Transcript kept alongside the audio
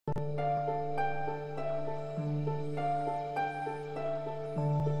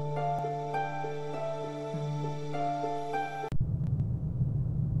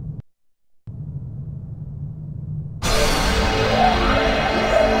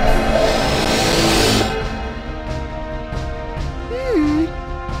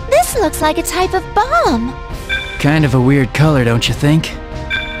looks like a type of bomb. Kind of a weird color, don't you think?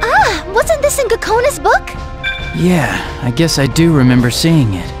 Ah, wasn't this in Kakona's book? Yeah, I guess I do remember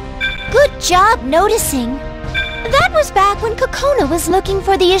seeing it. Good job noticing. That was back when Kakona was looking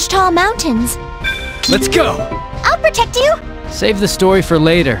for the Ishtal Mountains. Let's go! I'll protect you! Save the story for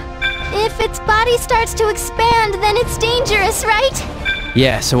later. If its body starts to expand, then it's dangerous, right?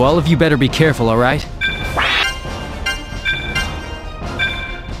 Yeah, so all of you better be careful, alright?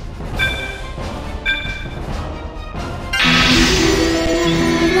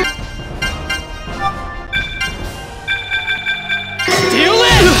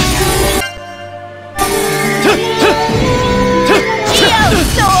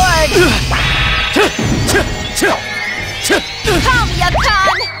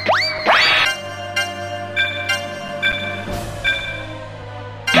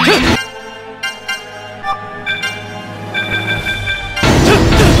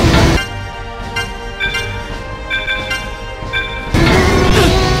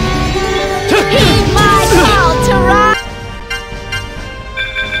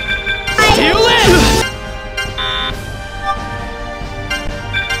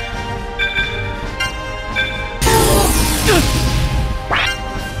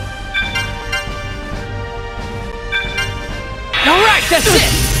 That's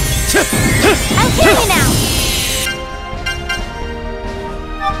it! I'll kill you now!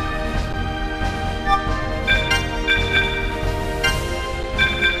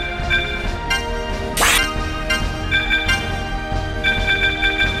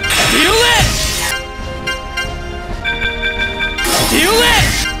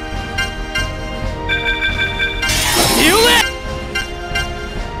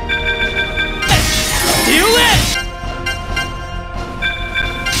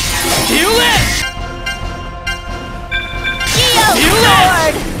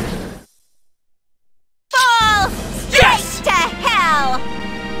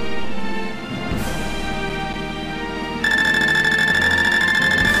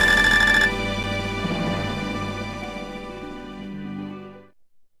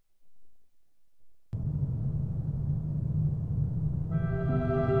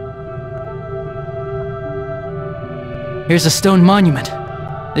 Here's a stone monument.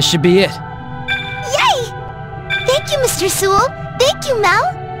 This should be it. Yay! Thank you, Mr. Sewell. Thank you, Mel.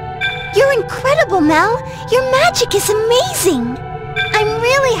 You're incredible, Mel. Your magic is amazing. I'm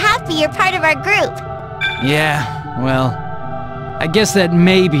really happy you're part of our group. Yeah, well, I guess that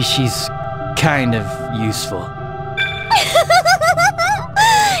maybe she's kind of useful.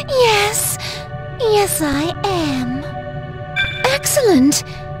 Yes. Yes, I am. Excellent.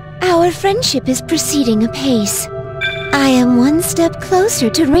 Our friendship is proceeding apace. I am one step closer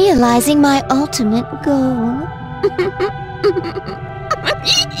to realizing my ultimate goal.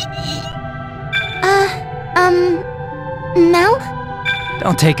 Mel?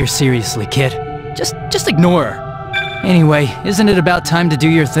 Don't take her seriously, kid. Just ignore her. Anyway, isn't it about time to do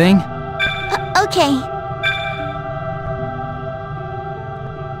your thing? Okay.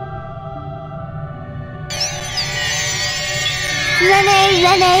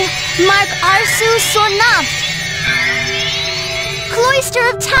 Rene, Mark Arsu Sonaf. Cloister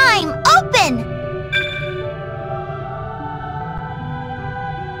of Time, open!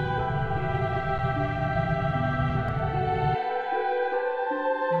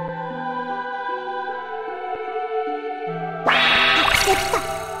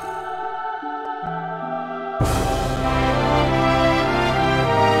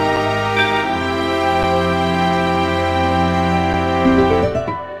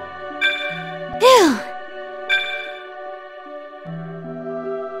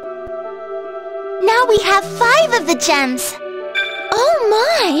 Now we have 5 of the gems. Oh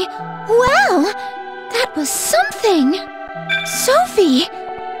my! Well, that was something. Sophie,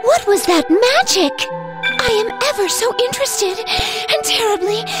 what was that magic? I am ever so interested and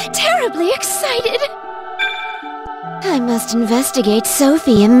terribly excited. I must investigate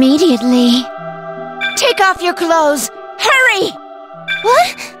Sophie immediately. Take off your clothes! Hurry!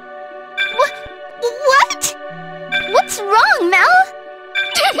 What? What? What's wrong, Mel?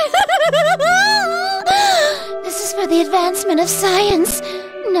 This is for the advancement of science.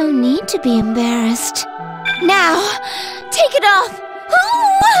 No need to be embarrassed. Now, take it off.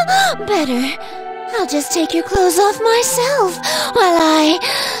 Better. I'll just take your clothes off myself while I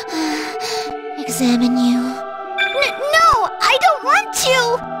examine you. No, I don't want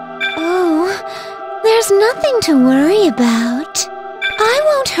to. Oh, there's nothing to worry about. I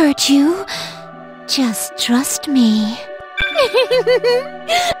won't hurt you. Just trust me.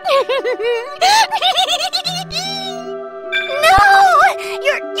 No!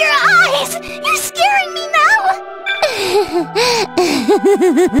 Your eyes! You're scaring me now!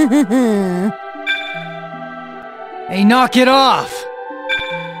 Hey, knock it off!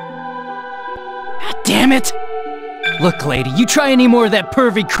 God damn it! Look, lady, you try any more of that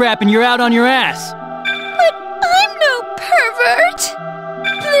pervy crap and you're out on your ass! But I'm no pervert!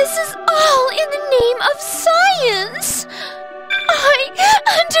 This is all in the name of science! I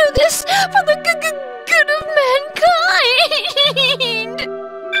do this for the good of mankind!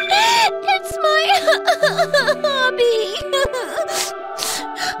 It's my hobby!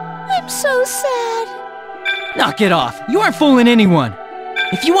 I'm so sad. Knock it off! You aren't fooling anyone!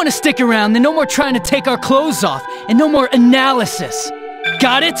 If you want to stick around, then no more trying to take our clothes off, and no more analysis!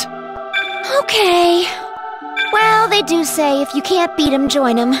 Got it? Okay. Well, they do say if you can't beat 'em,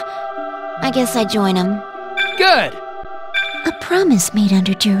 join 'em. I guess I join 'em. Good! A promise made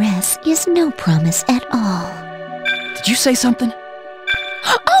under duress is no promise at all. Did you say something?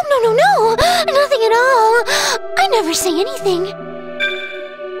 Oh, no! Nothing at all. I never say anything.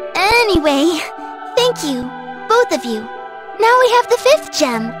 Anyway, thank you, both of you. Now we have the 5th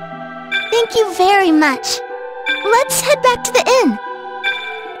gem. Thank you very much. Let's head back to the inn.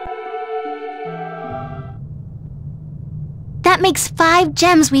 That makes 5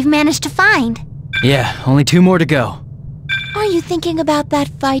 gems we've managed to find. Yeah, only 2 more to go. Are you thinking about that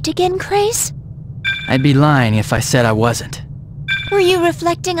fight again, Grace? I'd be lying if I said I wasn't. Were you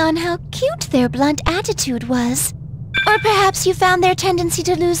reflecting on how cute their blunt attitude was? Or perhaps you found their tendency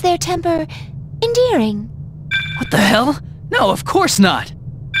to lose their temper endearing? What the hell? No, of course not!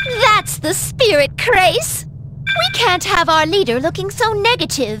 That's the spirit, Grace! We can't have our leader looking so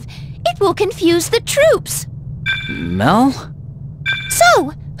negative. It will confuse the troops. Mel?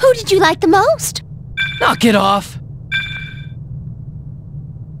 So, who did you like the most? Knock it off!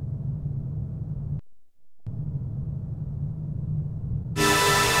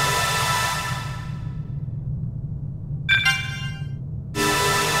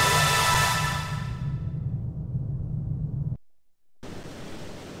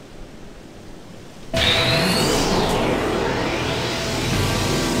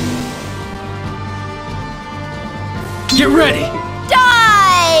 Get ready!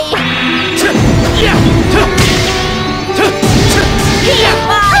 Die! Hear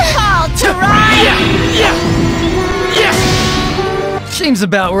my call to ride! Seems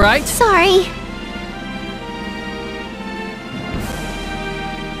about right. Sorry.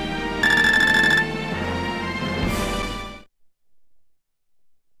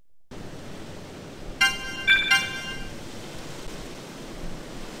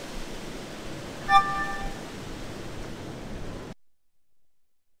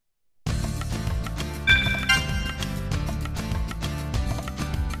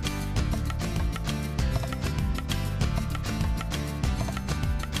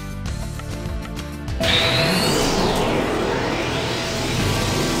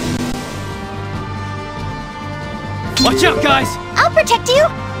 Watch out, guys! I'll protect you!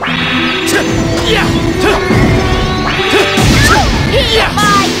 Hear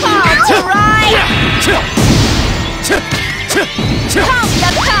my call to ride! Come,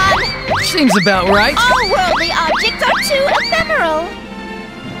 Seems about right. all worldly objects are too ephemeral.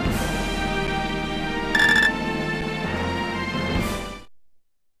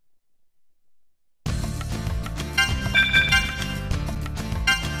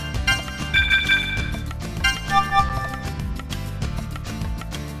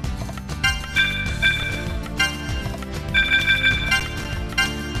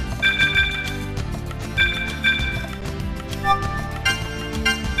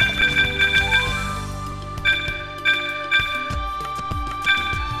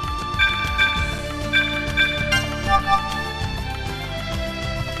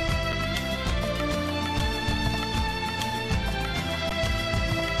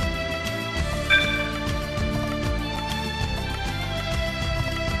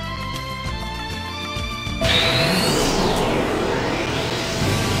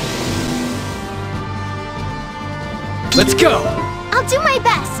 Let's go! I'll do my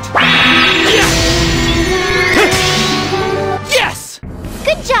best. Yes!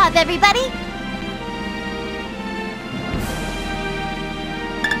 Good job, everybody.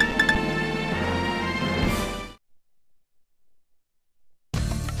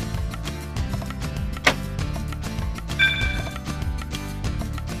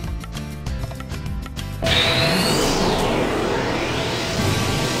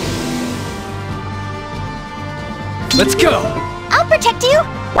 Let's go! I'll protect you.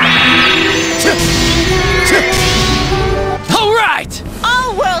 All right!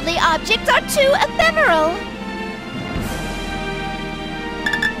 All worldly objects are too ephemeral.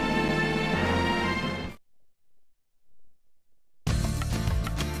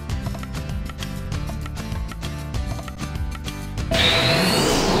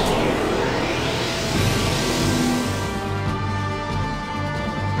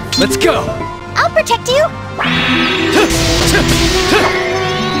 Let's go! I'll protect you!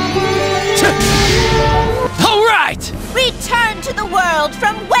 All right! Return to the world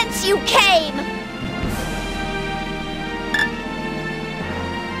from whence you came!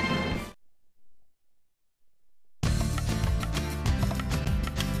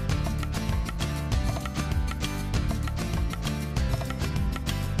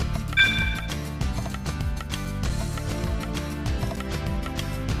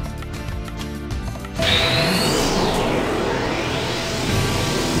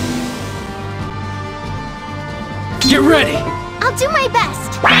 Get ready! I'll do my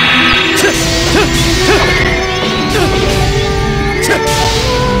best!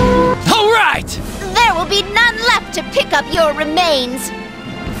 All right! There will be none left to pick up your remains!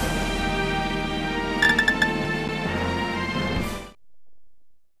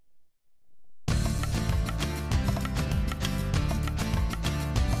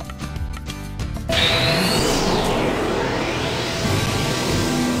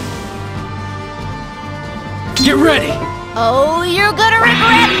 Get ready! Oh, you're gonna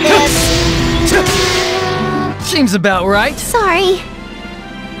regret this! Seems about right. Sorry.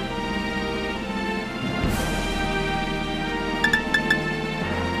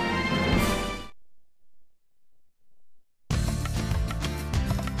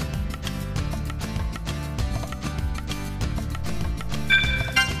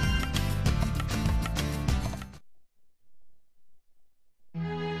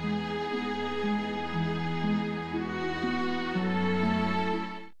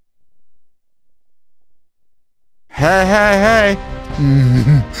 Hey, hey,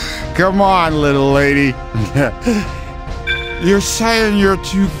 hey! Come on, little lady. You're saying you're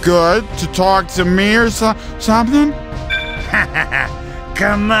too good to talk to me or something?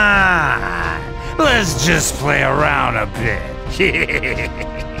 Come on, let's just play around a bit.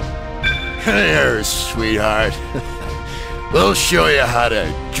 There, sweetheart. We'll show you how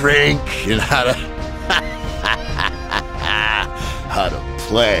to drink and how to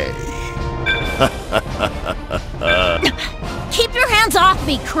play. Keep your hands off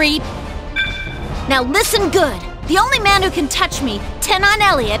me, creep! Now listen good. The only man who can touch me, Tenon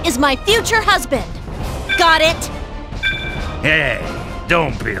Elliot, is my future husband. Got it? Hey,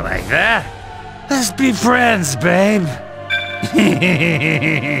 don't be like that. Let's be friends, babe.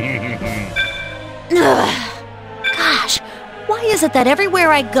 Ugh. Gosh, why is it that everywhere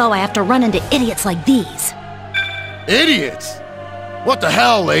I go I have to run into idiots like these? Idiots? What the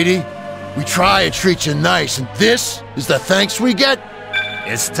hell, lady? We try and treat you nice, and this is the thanks we get?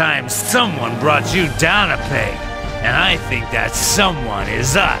 It's time someone brought you down a peg, and I think that someone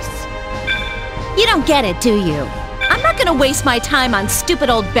is us. You don't get it, do you? I'm not gonna waste my time on stupid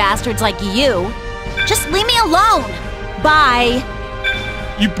old bastards like you. Just leave me alone. Bye.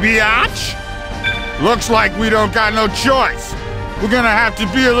 You biatch? Looks like we don't got no choice. We're gonna have to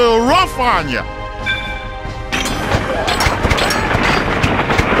be a little rough on you.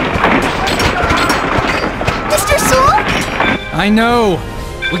 Mr. Sewell? I know.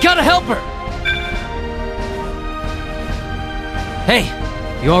 We gotta help her. Hey,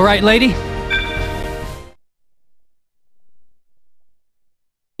 you all right, lady?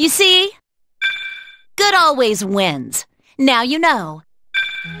 You see? Good always wins. Now you know.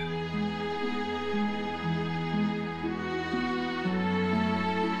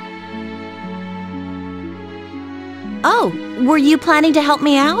 Oh, were you planning to help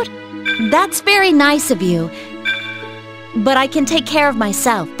me out? That's very nice of you. But I can take care of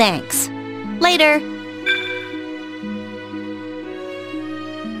myself, thanks. Later.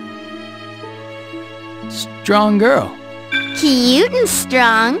 Strong girl. Cute and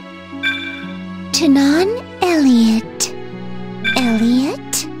strong. Tenon Elliot.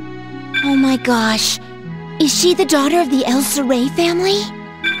 Elliot? Oh my gosh. Is she the daughter of the El Saray family?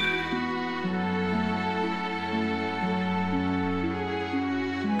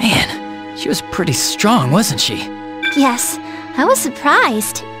 Man, she was pretty strong, wasn't she? Yes, I was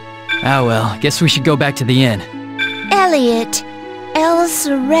surprised. Ah well, guess we should go back to the inn. Elliot. El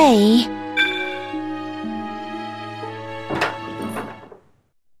Saray.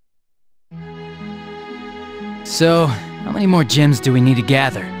 So, how many more gems do we need to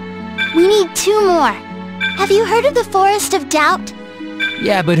gather? We need 2 more. Have you heard of the Forest of Doubt?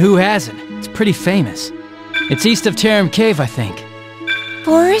 Yeah, but who hasn't? It's pretty famous. It's east of Tarim Cave, I think.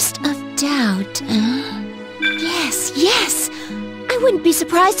 Forest of Doubt, Yes, yes. I wouldn't be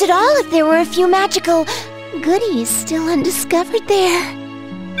surprised at all if there were a few magical goodies still undiscovered there.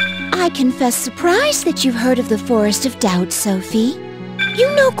 I confess surprise that you've heard of the Forest of Doubt, Sophie. You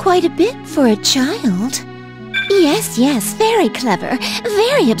know quite a bit for a child. Yes, yes, very clever,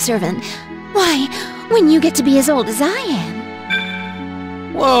 very observant. Why, when you get to be as old as I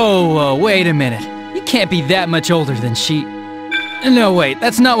am. Whoa, wait a minute. You can't be that much older than she... No, wait,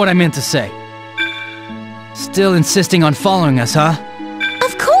 that's not what I meant to say. Still insisting on following us, huh?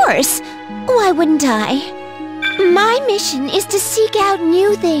 Of course! Why wouldn't I? My mission is to seek out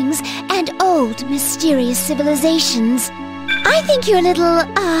new things and old, mysterious civilizations. I think your little,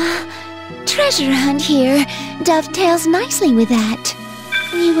 treasure hunt here dovetails nicely with that.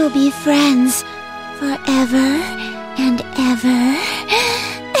 We will be friends forever and ever.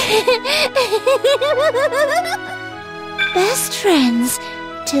 Best friends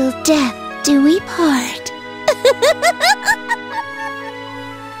till death do we part.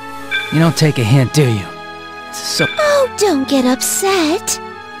 You don't take a hint, do you? So... Oh, don't get upset.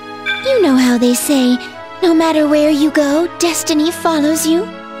 You know how they say, no matter where you go, destiny follows you.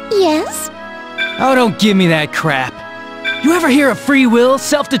 Yes? Oh, don't give me that crap. You ever hear of free will,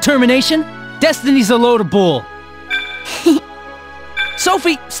 self-determination? Destiny's a load of bull.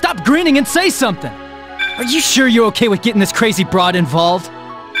 Sophie, stop grinning and say something. Are you sure you're okay with getting this crazy broad involved?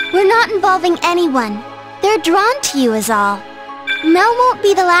 We're not involving anyone. They're drawn to you is all. Mel won't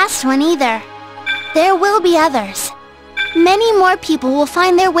be the last one either. There will be others. Many more people will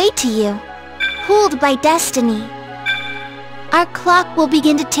find their way to you, pulled by destiny. Our clock will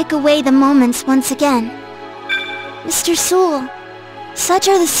begin to tick away the moments once again. Mr. Sewell, such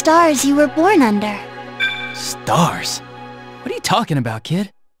are the stars you were born under. Stars? What are you talking about,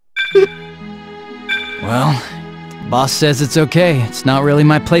 kid? Well, boss says it's okay. It's not really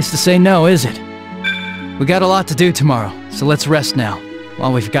my place to say no, is it? We got a lot to do tomorrow, so let's rest now,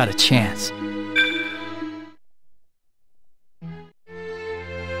 while we've got a chance.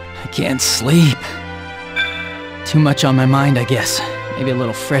 I can't sleep. Too much on my mind, I guess. Maybe a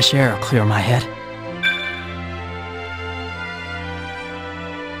little fresh air will clear my head.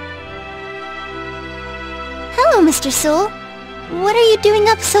 Hello, Mr. Sewell. What are you doing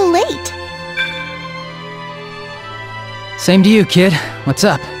up so late? Same to you, kid. What's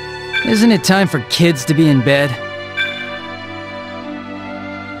up? Isn't it time for kids to be in bed?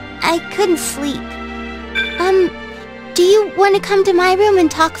 I couldn't sleep. Do you want to come to my room and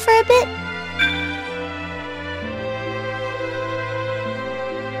talk for a bit?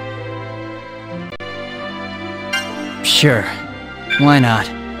 Sure. Why not?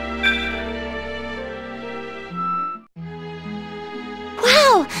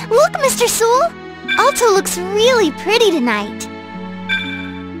 Wow! Look, Mr. Sewell! Alto looks really pretty tonight.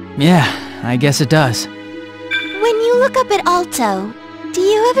 Yeah, I guess it does. When you look up at Alto, do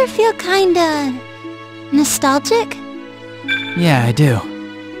you ever feel kinda... nostalgic? Yeah, I do.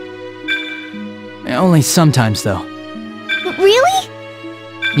 Only sometimes, though. Really?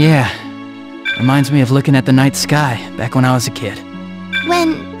 Yeah. Reminds me of looking at the night sky back when I was a kid.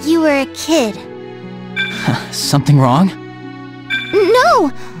 When you were a kid? Something wrong?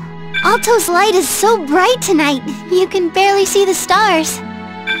 No! Alto's light is so bright tonight, you can barely see the stars.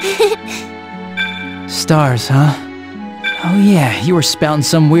 Stars, huh? Oh yeah, you were spouting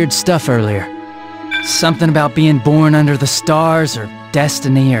some weird stuff earlier. Something about being born under the stars, or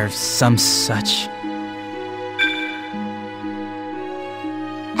destiny, or some such.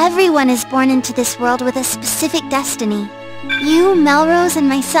 Everyone is born into this world with a specific destiny. You, Melrose, and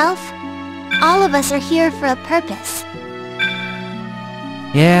myself, all of us are here for a purpose.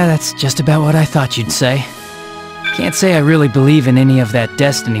 Yeah, that's just about what I thought you'd say. Can't say I really believe in any of that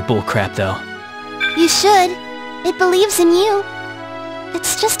destiny bullcrap, though. You should. It believes in you.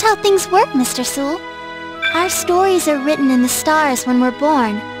 It's just how things work, Mr. Sewell. Our stories are written in the stars when we're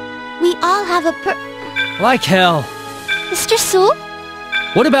born. We all have a Like hell. Mr. Sewell?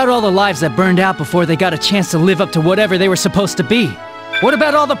 What about all the lives that burned out before they got a chance to live up to whatever they were supposed to be? What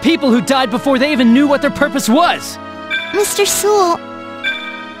about all the people who died before they even knew what their purpose was? Mr. Sewell...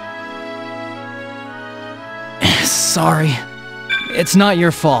 Sorry. It's not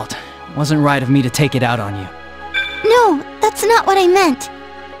your fault. It wasn't right of me to take it out on you. No, that's not what I meant.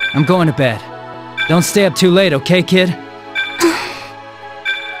 I'm going to bed. Don't stay up too late, okay, kid?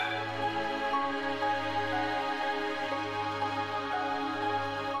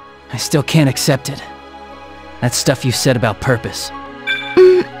 I still can't accept it. That stuff you said about purpose.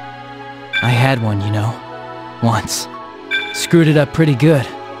 I had one, you know. Once. Screwed it up pretty good.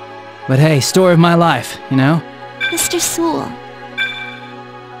 But hey, story of my life, you know? Mr. Sewell...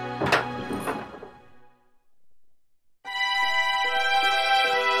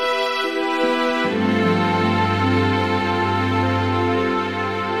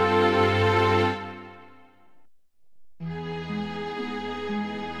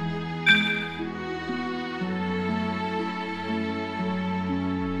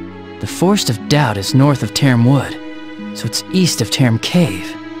 The Forest of Doubt is north of Terram Wood, so it's east of Terram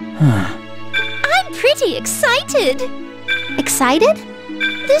Cave. Huh. I'm pretty excited. Excited?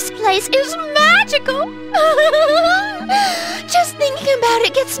 This place is magical! Just thinking about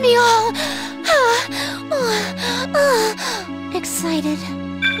it gets me all... excited.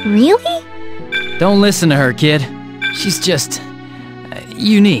 Really? Don't listen to her, kid. She's just...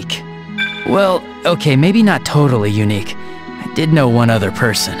 unique. Well, okay, maybe not totally unique. I did know one other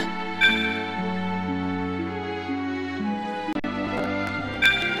person.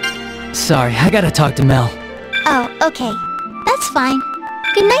 Sorry, I gotta talk to Mel. Oh, okay. That's fine.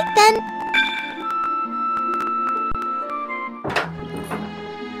 Good night, then.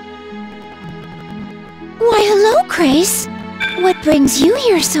 Why, hello, Grace. What brings you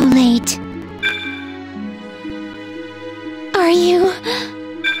here so late? Are you...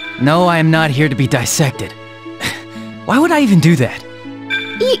 No, I am not here to be dissected. Why would I even do that?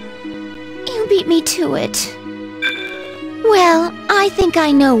 You beat me to it. Well, I think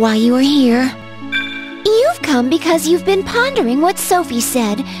I know why you are here. You've come because you've been pondering what Sophie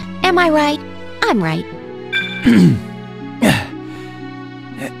said. Am I right? I'm right.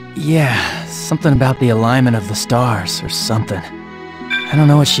 Yeah, something about the alignment of the stars or something. I don't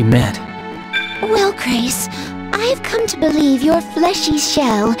know what she meant. Well, Grace, I've come to believe your fleshy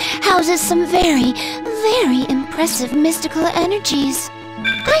shell houses some very, very impressive mystical energies.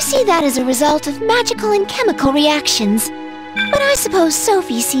 I see that as a result of magical and chemical reactions. But I suppose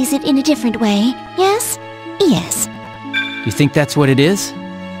Sophie sees it in a different way, yes? Yes. You think that's what it is?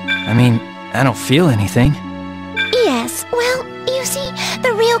 I mean, I don't feel anything. Yes, well, you see,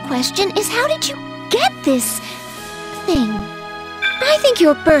 the real question is how did you get this... thing? I think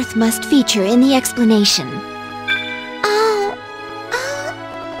your birth must feature in the explanation.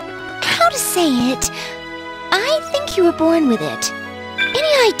 How to say it? I think you were born with it.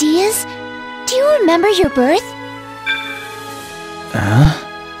 Any ideas? Do you remember your birth?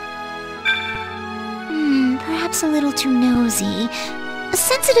 Perhaps a little too nosy. A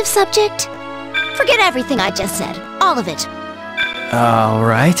sensitive subject? Forget everything I just said. All of it. All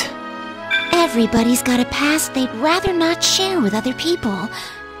right. Everybody's got a past they'd rather not share with other people.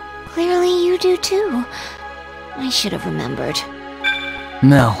 Clearly you do too. I should have remembered.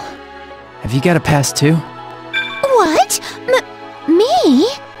 Mel, have you got a past too? What? Me?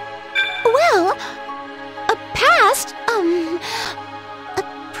 Well, a past, a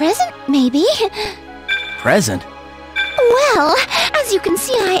present, maybe? Present? Well, as you can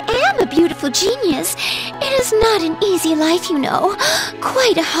see, I am a beautiful genius. It is not an easy life, you know.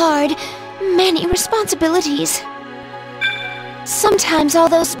 Quite hard. Many responsibilities. Sometimes all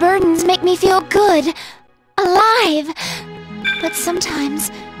those burdens make me feel good. Alive. But sometimes,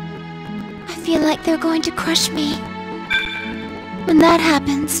 I feel like they're going to crush me. When that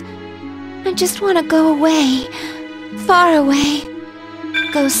happens, I just want to go away. Far away.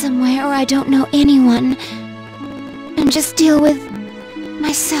 Go somewhere where I don't know anyone. And just deal with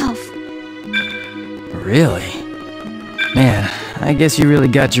myself. Really? Man, I guess you really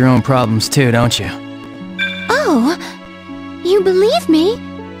got your own problems too, don't you? Oh, you believe me?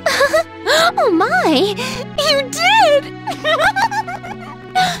 Oh my, you did!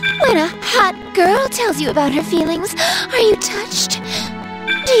 When a hot girl tells you about her feelings, are you touched?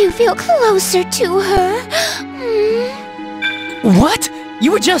 Do you feel closer to her? What?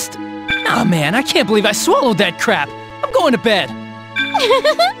 You were just... Aw, man, I can't believe I swallowed that crap. I'm going to bed.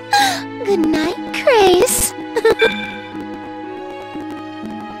 Good night, Grace.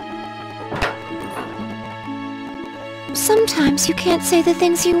 Sometimes you can't say the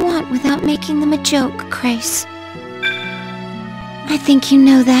things you want without making them a joke, Grace. I think you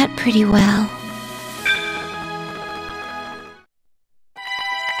know that pretty well.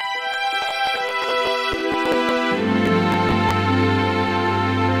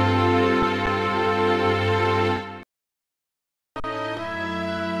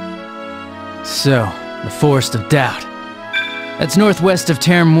 So, the Forest of Doubt. That's northwest of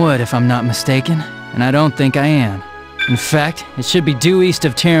Terram Wood, if I'm not mistaken, and I don't think I am. In fact, it should be due east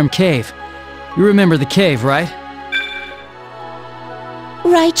of Terram Cave. You remember the cave, right?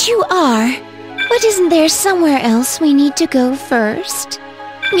 Right you are. But isn't there somewhere else we need to go first?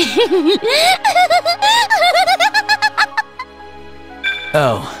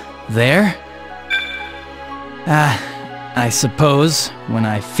 Oh, there? I suppose, when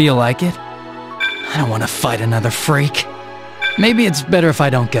I feel like it. I don't want to fight another freak. Maybe it's better if I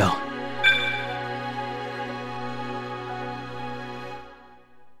don't go.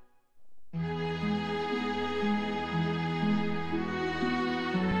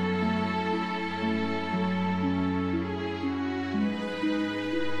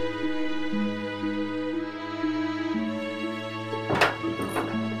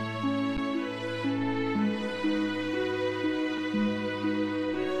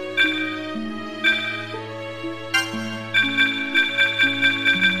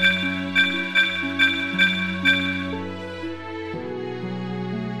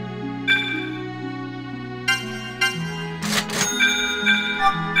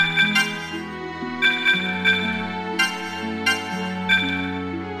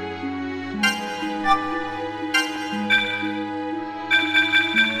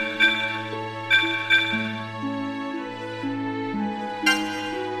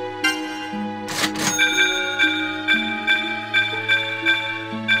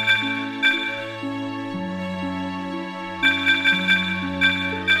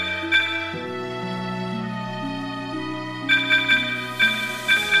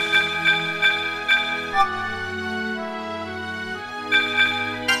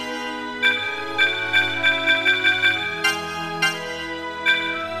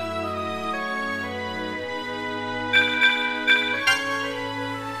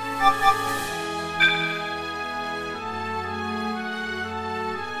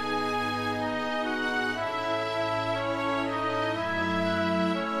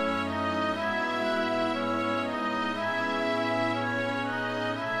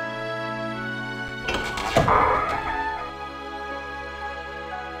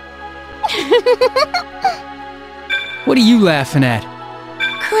 What are you laughing at?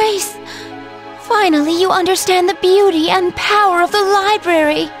 Grace, finally you understand the beauty and power of the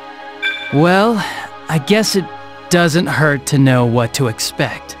library. Well, I guess it doesn't hurt to know what to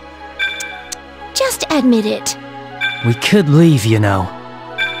expect. Just admit it. We could leave, you know.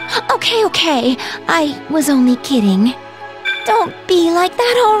 Okay. I was only kidding. Don't be like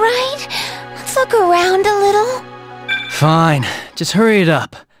that, alright? Let's look around a little. Fine, just hurry it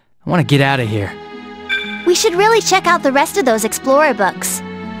up. I want to get out of here. We should really check out the rest of those Explorer books.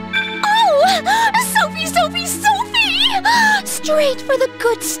 Oh! Sophie! Straight for the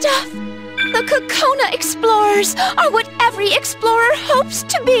good stuff. The Kokona Explorers are what every explorer hopes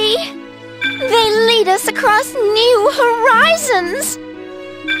to be. They lead us across new horizons.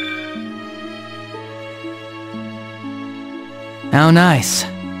 How nice.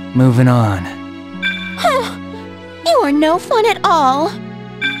 Moving on. You are no fun at all.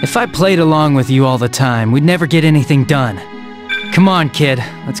 If I played along with you all the time, we'd never get anything done. Come on, kid.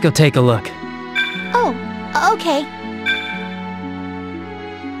 Let's go take a look. Oh, okay.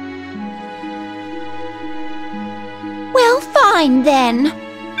 Well, fine then.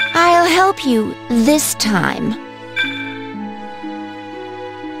 I'll help you this time.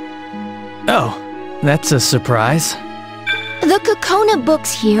 Oh, that's a surprise. The Kokona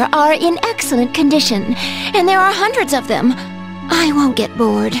books here are in excellent condition, and there are hundreds of them. I won't get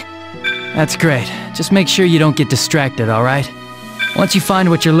bored. That's great. Just make sure you don't get distracted, alright? Once you find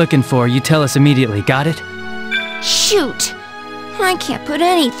what you're looking for, you tell us immediately, got it? Shoot! I can't put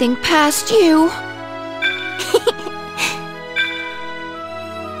anything past you.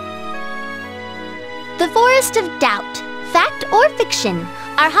 The Forest of Doubt, fact or fiction?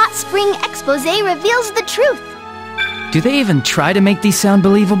 Our hot spring expose reveals the truth. Do they even try to make these sound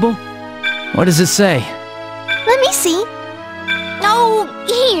believable? What does it say? Let me see. Oh,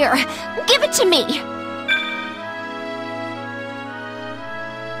 here. Give it to me.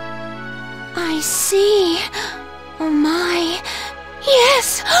 I see. Oh my.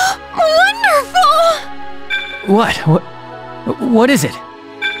 Yes! Wonderful! What is it?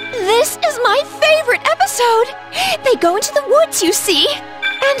 This is my favorite episode. They go into the woods, you see.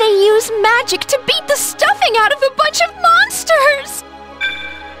 And they use magic to beat the stuffing out of a bunch of monsters.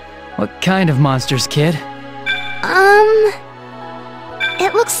 What kind of monsters, kid?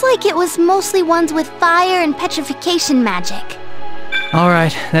 It looks like it was mostly ones with fire and petrification magic.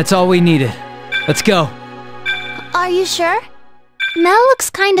 Alright, that's all we needed. Let's go. Are you sure? Mel looks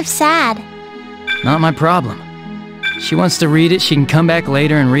kind of sad. Not my problem. She wants to read it, she can come back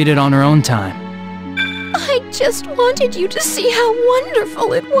later and read it on her own time. I just wanted you to see how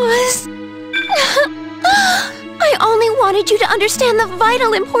wonderful it was. I only wanted you to understand the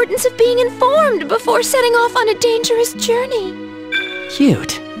vital importance of being informed before setting off on a dangerous journey.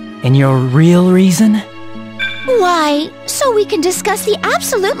 Cute. And your real reason? Why, so we can discuss the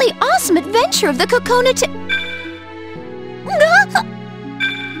absolutely awesome adventure of the Kokona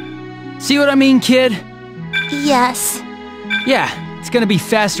See what I mean, kid? Yes. Yeah, it's gonna be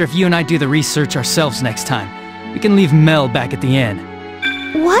faster if you and I do the research ourselves next time. We can leave Mel back at the inn.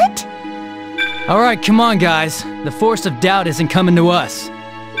 What? Alright, come on, guys. The Forest of Doubt isn't coming to us.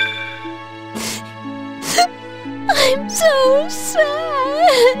 I'm so sad.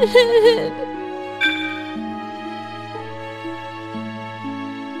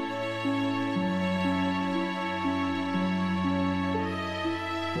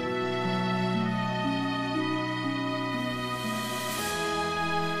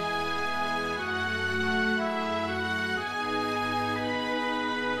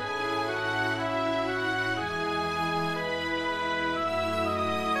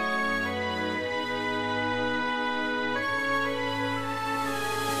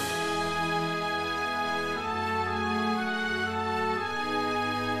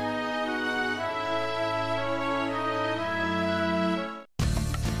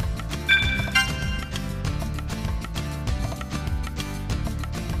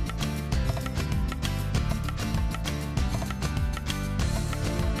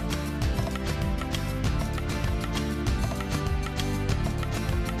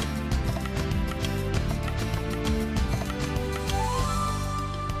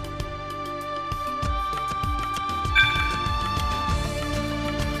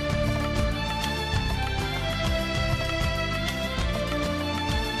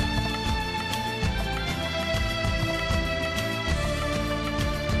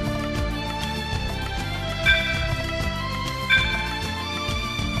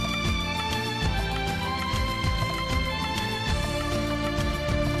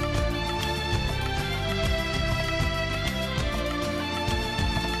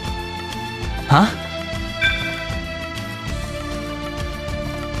 Huh?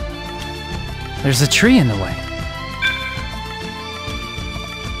 There's a tree in the way.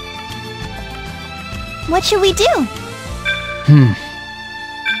 What should we do?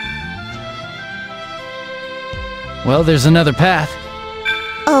 Well, there's another path.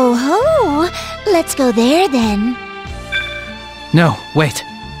 Oh ho! Let's go there then. No, wait.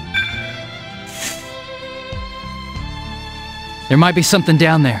 There might be something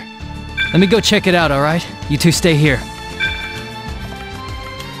down there. Let me go check it out, alright? You two stay here.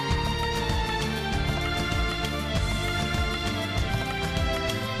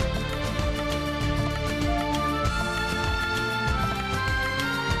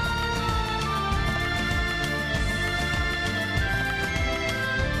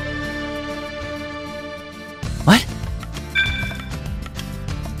 What?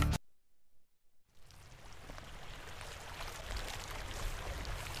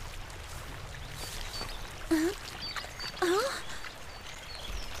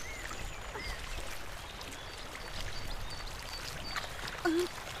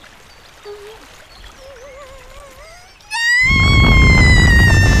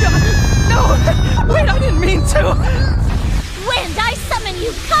 Wait, I didn't mean to! Wind, I summon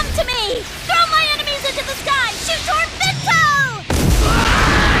you! Come to me! Throw my enemies into the sky! Shoot Tormento!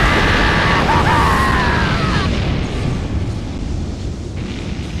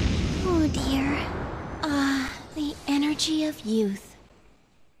 Oh dear. The energy of youth.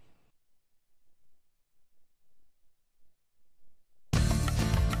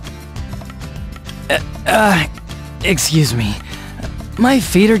 Excuse me. My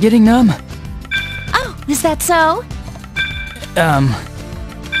feet are getting numb. Oh, is that so?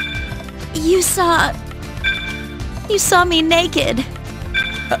 You saw me naked.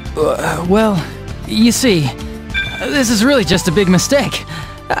 Well, you see, this is really just a big mistake.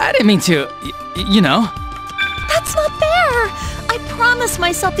 I didn't mean to, you know. That's not fair! I promised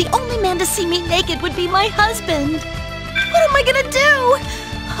myself the only man to see me naked would be my husband. What am I gonna do?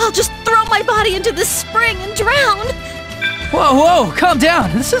 I'll just throw my body into this spring and drown. Whoa, whoa, calm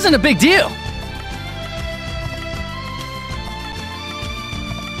down. This isn't a big deal.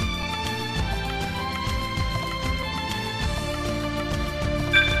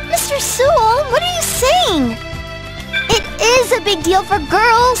 Mr. Sewell, what are you saying? It is a big deal for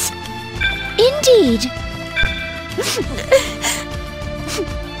girls. Indeed.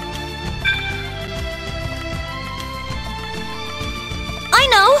 I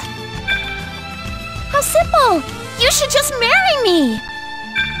know. How simple. You should just marry me.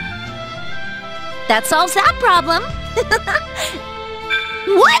 That solves that problem.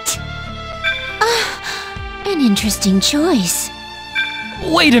 What? An interesting choice.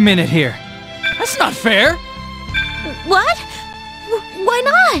 Wait a minute here. That's not fair. What? Why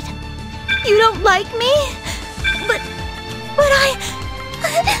not? You don't like me? But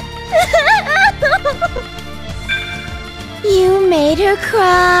You made her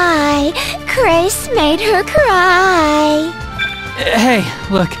cry. Grace made her cry. Hey,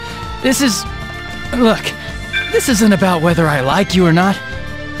 look, this isn't about whether I like you or not.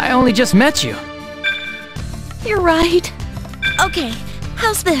 I only just met you. You're right. Okay,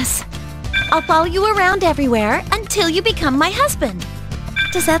 how's this? I'll follow you around everywhere until you become my husband.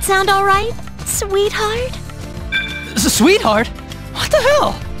 Does that sound all right, sweetheart? Sweetheart? What the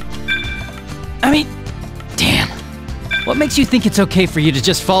hell? I mean, damn. What makes you think it's okay for you to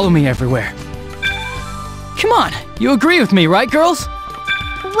just follow me everywhere? Come on, you agree with me, right, girls?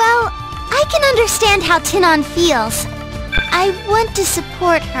 Well, I can understand how Tinon feels. I want to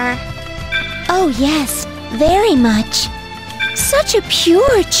support her. Oh yes, very much. Such a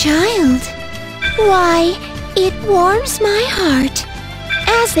pure child. Why, it warms my heart.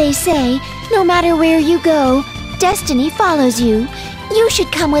 As they say, no matter where you go, destiny follows you. You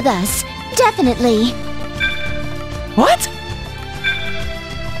should come with us, definitely. What?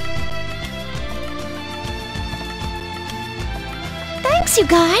 Thanks, you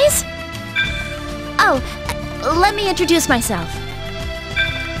guys. Oh, let me introduce myself.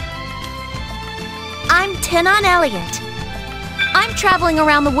 I'm Tinon Elliott. I'm traveling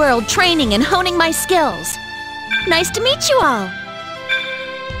around the world training and honing my skills. Nice to meet you all.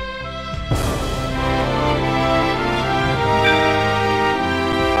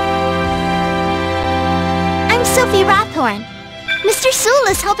 I'm Sophie Rothhorn. Mr. Sewell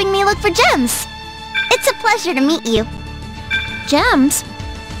is helping me look for gems. It's a pleasure to meet you. Gems?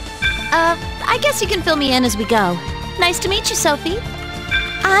 I guess you can fill me in as we go. Nice to meet you, Sophie.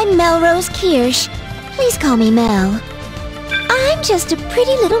 I'm Melrose Kirsch. Please call me Mel. I'm just a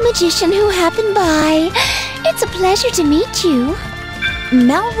pretty little magician who happened by. It's a pleasure to meet you.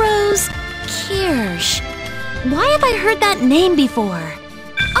 Melrose Kirsch. Why have I heard that name before?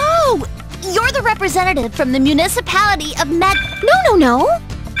 Oh, you're the representative from the municipality of No.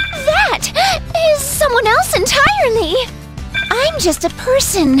 That is someone else entirely. I'm just a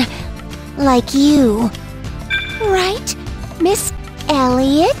person. Like you. Right, Miss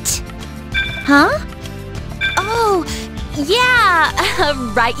Elliot? Huh? Oh, yeah,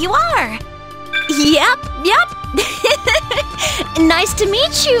 right you are. Yep. Nice to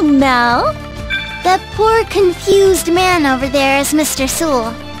meet you, Mel. The poor confused man over there is Mr.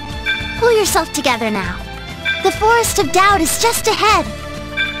 Sewell. Pull yourself together now. The Forest of Doubt is just ahead.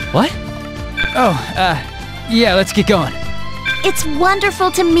 What? Oh, yeah, let's get going. It's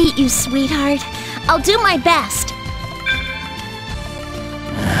wonderful to meet you, sweetheart. I'll do my best.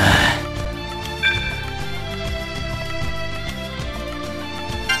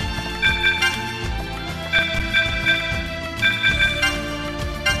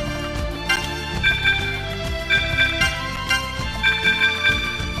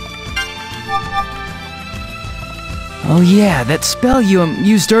 Oh yeah, that spell you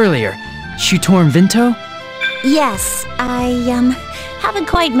used earlier. Shutorm Vinto? Yes, I, haven't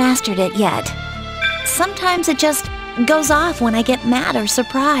quite mastered it yet. Sometimes it just goes off when I get mad or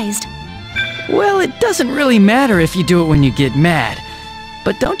surprised. Well, it doesn't really matter if you do it when you get mad.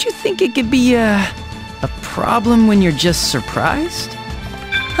 But don't you think it could be, a problem when you're just surprised?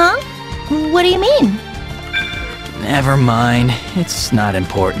 Huh? What do you mean? Never mind. It's not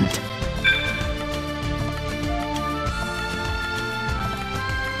important.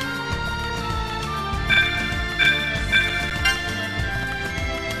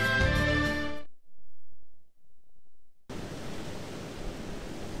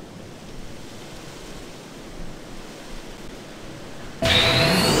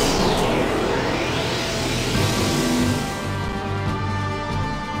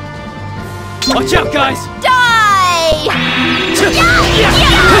 Watch out, guys! Die!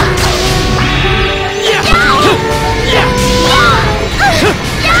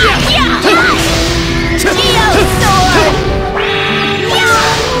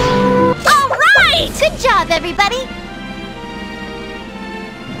 All right! Good job, everybody!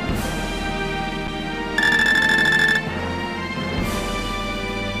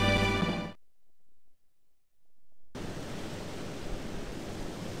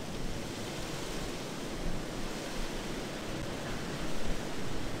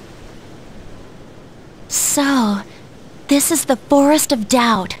 So, this is the Forest of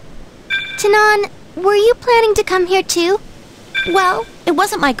Doubt. Tanan, were you planning to come here too? Well, it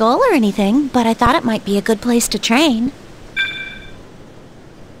wasn't my goal or anything, but I thought it might be a good place to train.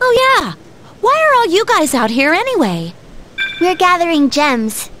 Oh yeah! Why are all you guys out here anyway? We're gathering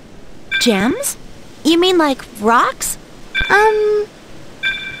gems. Gems? You mean like rocks?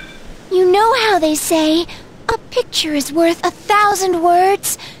 You know how they say, a picture is worth 1,000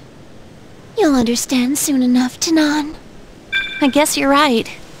 words? You'll understand soon enough, Tanan. I guess you're right.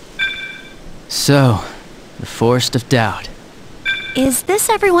 So, the Forest of Doubt. Is this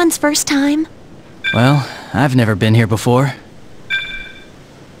everyone's first time? Well, I've never been here before.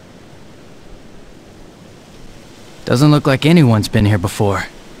 Doesn't look like anyone's been here before.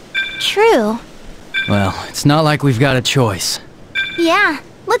 True. Well, it's not like we've got a choice. Yeah,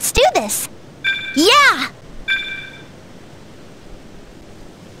 let's do this. Yeah!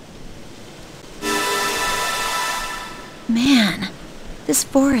 Man, this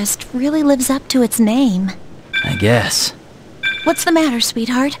forest really lives up to its name. I guess. What's the matter,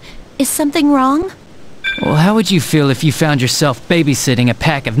 sweetheart? Is something wrong? Well, how would you feel if you found yourself babysitting a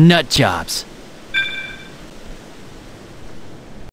pack of nut jobs?